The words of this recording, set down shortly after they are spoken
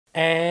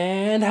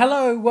And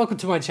hello, welcome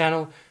to my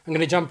channel. I'm going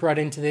to jump right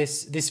into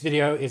this. This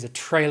video is a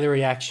trailer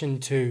reaction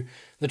to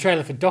the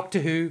trailer for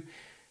Doctor Who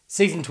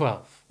Season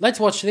 12.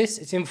 Let's watch this.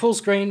 It's in full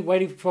screen,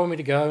 waiting for me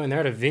to go, and they're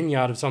at a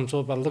vineyard of some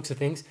sort by the looks of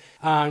things.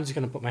 I'm just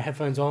going to put my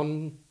headphones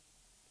on,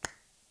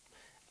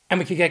 and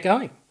we can get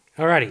going.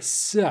 Alrighty,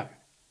 so,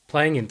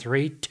 playing in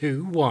 3,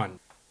 2, 1.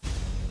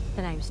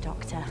 The name's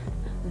Doctor.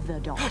 The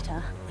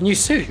Doctor. A new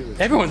suit.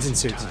 Everyone's in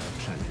suits.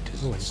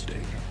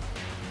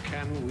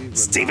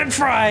 Stephen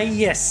Fry,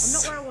 yes! I'm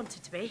not where I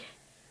wanted to be,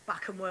 but I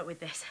can work with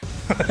this.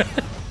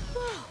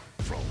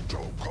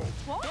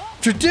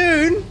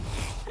 Judoon!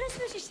 I don't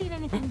suppose you've seen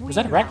anything weird. Was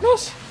that a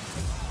Racnoss?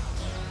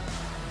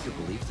 You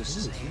believe this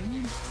is a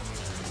human?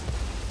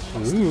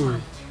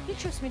 Ooh. You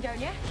trust me, don't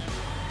you?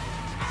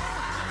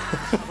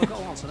 Have I got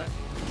to answer that?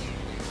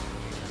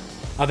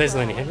 Oh, there's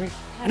Lenny Henry.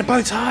 And a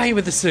bow tie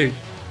with the suit.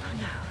 Oh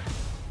no.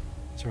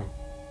 What's wrong?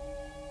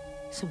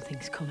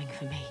 Something's coming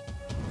for me.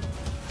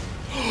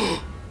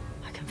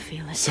 I can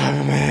feel it.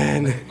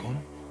 Cyberman!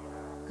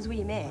 Because we're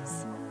your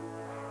mates.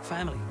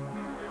 Family.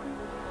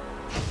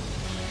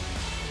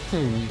 Get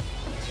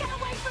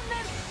away from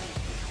them!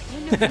 You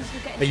know things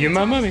will get Are you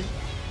my mummy?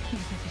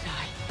 Neither did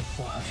I.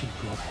 What have you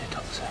brought here,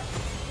 Doctor?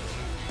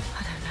 I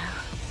don't know.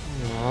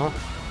 Aww.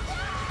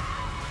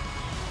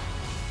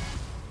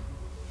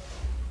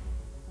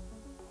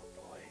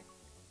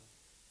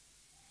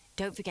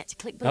 Don't forget to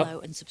click below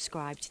and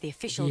subscribe to the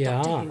official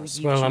Yeah, Doctor Who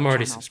YouTube well, I'm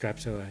already channel.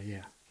 subscribed to her,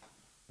 yeah.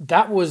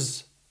 That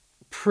was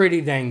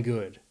pretty dang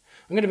good.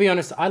 I'm going to be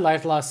honest, I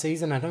liked last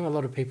season. I know a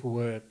lot of people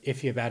were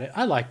iffy about it.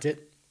 I liked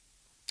it.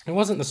 It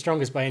wasn't the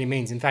strongest by any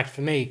means. In fact,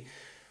 for me,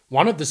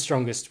 one of the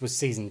strongest was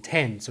season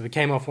 10. So we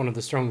came off one of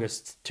the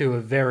strongest to a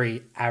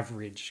very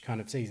average kind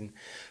of season.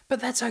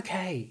 But that's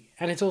okay.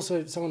 And it's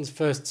also someone's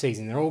first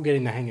season. They're all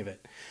getting the hang of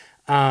it.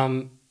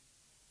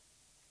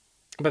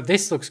 But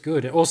this looks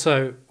good.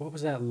 Also, what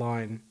was that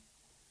line?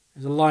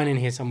 There's a line in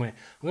here somewhere.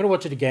 I'm going to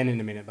watch it again in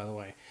a minute, by the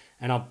way.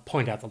 And I'll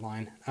point out the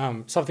line.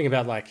 Something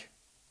about, like,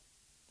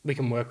 we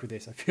can work with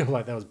this. I feel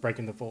like that was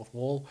breaking the fourth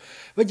wall.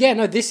 But yeah,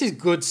 no, this is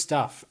good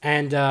stuff.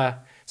 And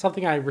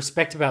something I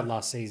respect about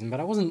last season, but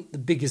I wasn't the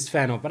biggest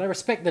fan of. But I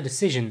respect the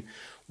decision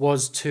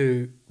was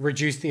to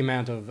reduce the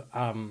amount of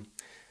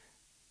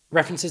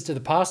references to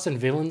the past and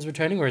villains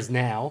returning. Whereas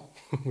now,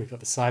 we've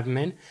got the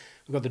Cybermen.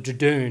 We've got the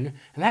Judoon,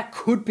 and that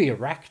could be a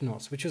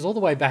Racnoss, which was all the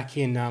way back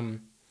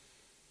in,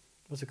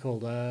 what's it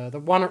called?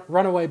 The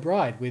Runaway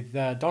Bride with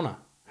Donna,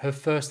 her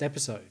first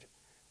episode.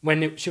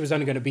 When she was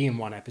only going to be in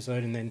one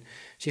episode, and then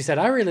she said,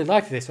 I really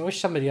liked this. I wish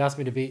somebody asked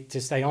me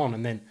to stay on.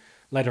 And then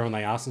later on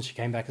they asked, and she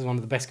came back as one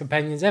of the best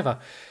companions ever.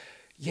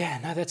 Yeah,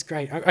 no, that's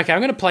great. Okay,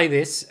 I'm going to play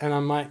this, and I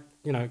might,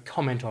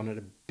 comment on it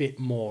a bit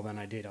more than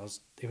I did.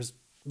 It was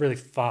really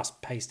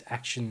fast-paced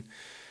action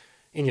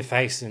in your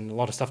face and a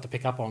lot of stuff to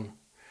pick up on.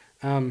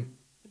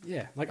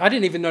 Yeah, like I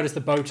didn't even notice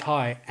the bow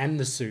tie and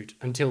the suit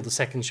until the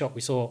second shot we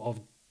saw of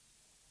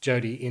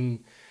Jodie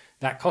in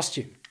that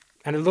costume.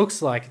 And it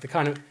looks like the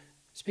kind of,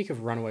 speak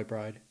of Runaway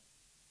Bride,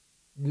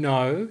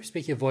 no,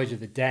 speaking of Voyage of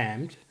the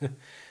Damned,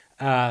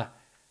 where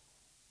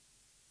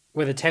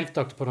the 10th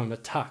Doctor put on the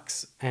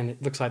tux, and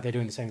it looks like they're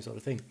doing the same sort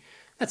of thing.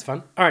 That's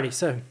fun. Alrighty,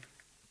 so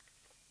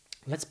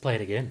let's play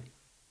it again.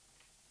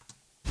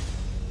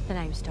 The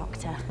name's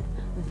Doctor.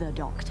 The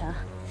Doctor.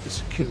 The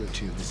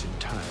security of this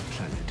entire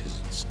planet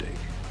is at stake.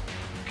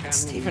 Can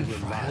Stephen we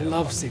Fry. I rely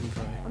love on Stephen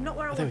Fry. I'm not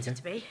where I there we wanted go.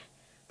 to be,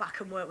 but I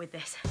can work with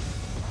this.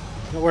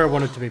 Not where I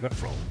wanted to be, but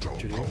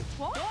Judy?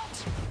 What?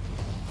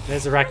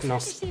 there's a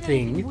Racnoss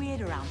thing.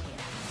 Weird around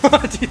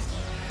here.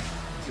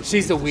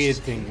 She's the weird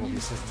thing,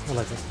 obviously. I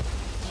like that.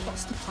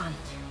 What's the plan?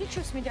 You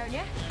trust me, don't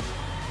you?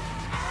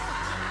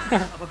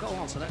 Have I got to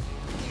answer that?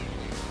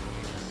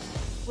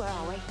 Where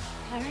are we?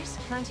 Paris,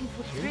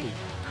 1943.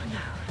 Oh no.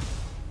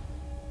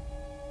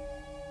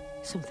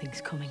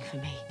 Something's coming for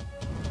me.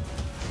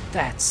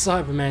 That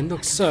Cyberman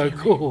looks so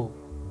cool.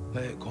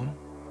 Let it come.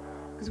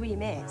 Because we're your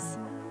mates.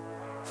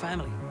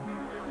 Family.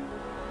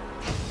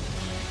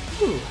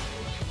 Ooh.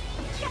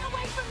 Get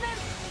away from them!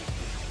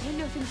 You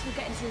know things will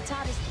get into the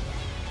TARDIS.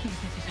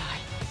 Neither did I.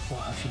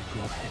 What have you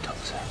brought here,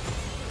 Doctor?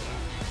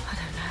 I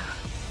don't know.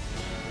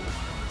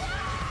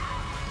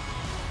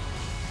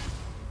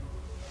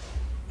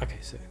 Okay,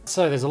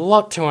 so there's a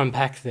lot to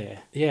unpack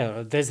there.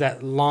 Yeah, there's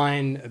that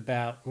line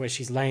about where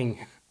she's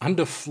laying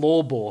under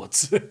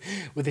floorboards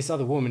with this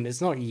other woman.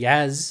 It's not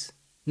Yaz.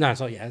 No,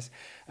 it's not Yaz.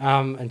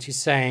 And she's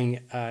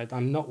saying,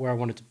 I'm not where I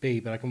wanted to be,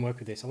 but I can work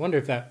with this. I wonder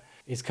if that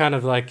is kind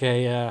of like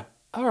a,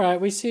 all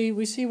right, we see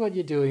what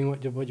you're doing,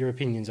 what your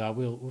opinions are.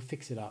 We'll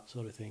fix it up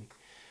sort of thing.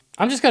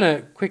 I'm just going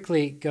to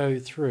quickly go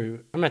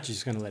through. I'm actually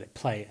just going to let it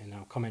play, and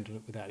I'll comment on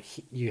it without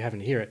you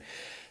having to hear it.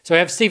 So we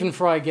have Stephen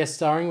Fry guest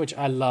starring, which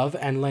I love,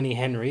 and Lenny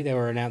Henry. They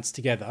were announced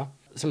together.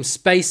 Some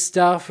space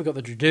stuff. We've got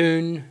the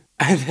Judoon.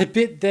 And the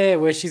bit there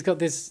where she's got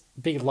this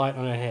big light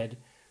on her head.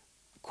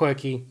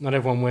 Quirky. Not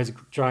everyone wears a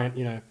giant,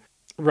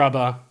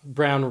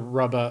 brown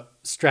rubber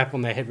strap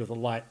on their head with a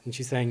light. And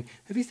she's saying,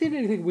 have you seen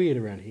anything weird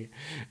around here?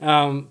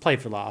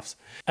 Played for laughs.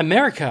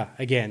 America,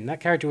 again.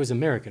 That character was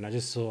American. I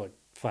just saw it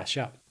flash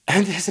up.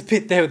 And there's a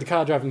bit there with the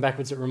car driving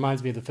backwards that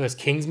reminds me of the first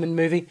Kingsman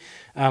movie.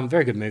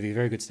 Very good movie,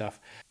 very good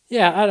stuff.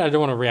 Yeah, I don't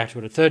want to react to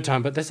it a third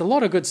time, but there's a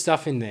lot of good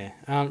stuff in there.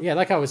 Yeah,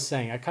 like I was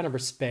saying, I kind of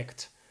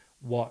respect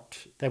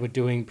what they were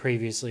doing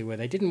previously, where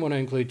they didn't want to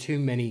include too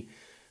many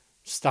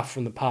stuff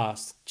from the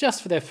past,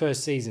 just for their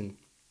first season.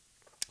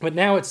 But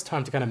now it's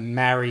time to kind of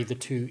marry the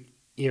two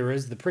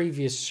eras, the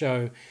previous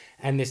show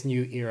and this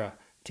new era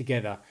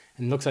together.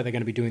 And it looks like they're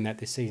going to be doing that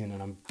this season,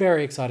 and I'm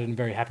very excited and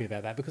very happy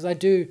about that, because I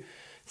do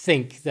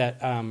think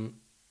that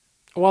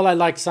while I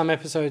liked some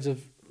episodes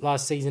of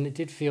last season, it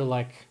did feel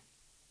like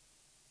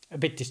a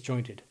bit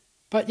disjointed.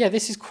 But yeah,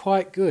 this is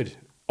quite good.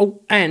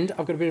 Oh, and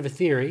I've got a bit of a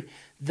theory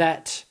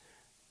that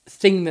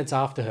thing that's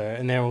after her,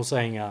 and they're all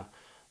saying,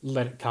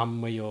 let it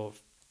come where your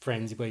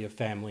friends, where your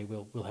family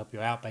will help you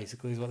out,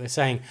 basically, is what they're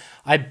saying.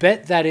 I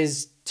bet that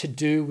is to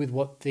do with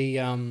what the,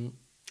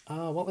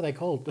 what were they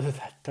called? I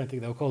don't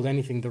think they were called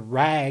anything. The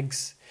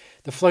rags,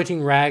 the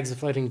floating rags, the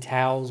floating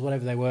towels,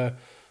 whatever they were,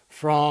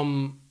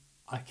 from,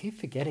 I keep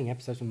forgetting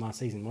episodes from last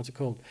season. What's it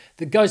called?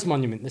 The Ghost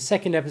Monument, the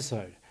second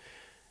episode,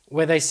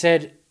 where they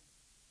said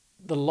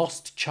the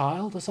lost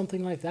child or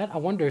something like that. I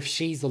wonder if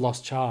she's the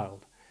lost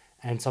child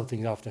and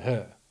something's after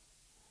her.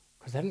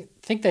 Because I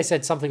think they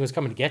said something was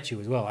coming to get you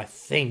as well, I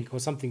think, or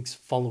something's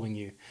following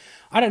you.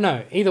 I don't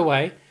know. Either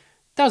way,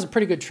 that was a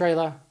pretty good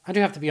trailer. I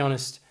do have to be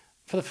honest.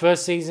 For the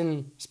first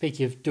season,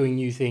 speaking of doing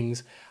new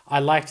things, I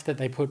liked that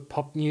they put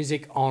pop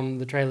music on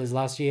the trailers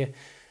last year.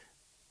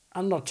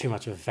 I'm not too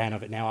much of a fan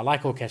of it now. I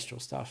like orchestral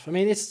stuff. I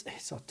mean, it's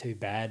not too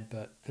bad,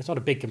 but it's not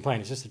a big complaint.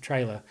 It's just a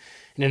trailer.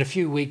 And in a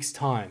few weeks'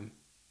 time,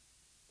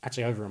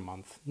 actually over a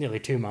month, nearly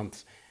 2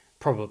 months,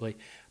 probably,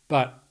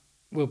 but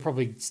we'll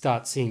probably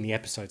start seeing the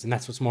episodes, and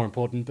that's what's more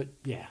important. But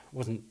yeah,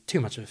 wasn't too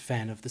much of a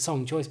fan of the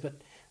song choice,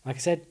 but like I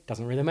said,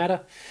 doesn't really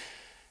matter.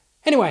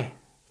 Anyway,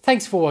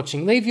 thanks for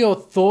watching. Leave your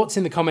thoughts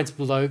in the comments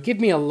below. Give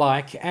me a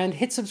like and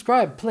hit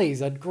subscribe,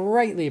 please. I'd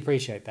greatly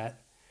appreciate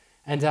that.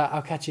 And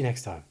I'll catch you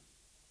next time.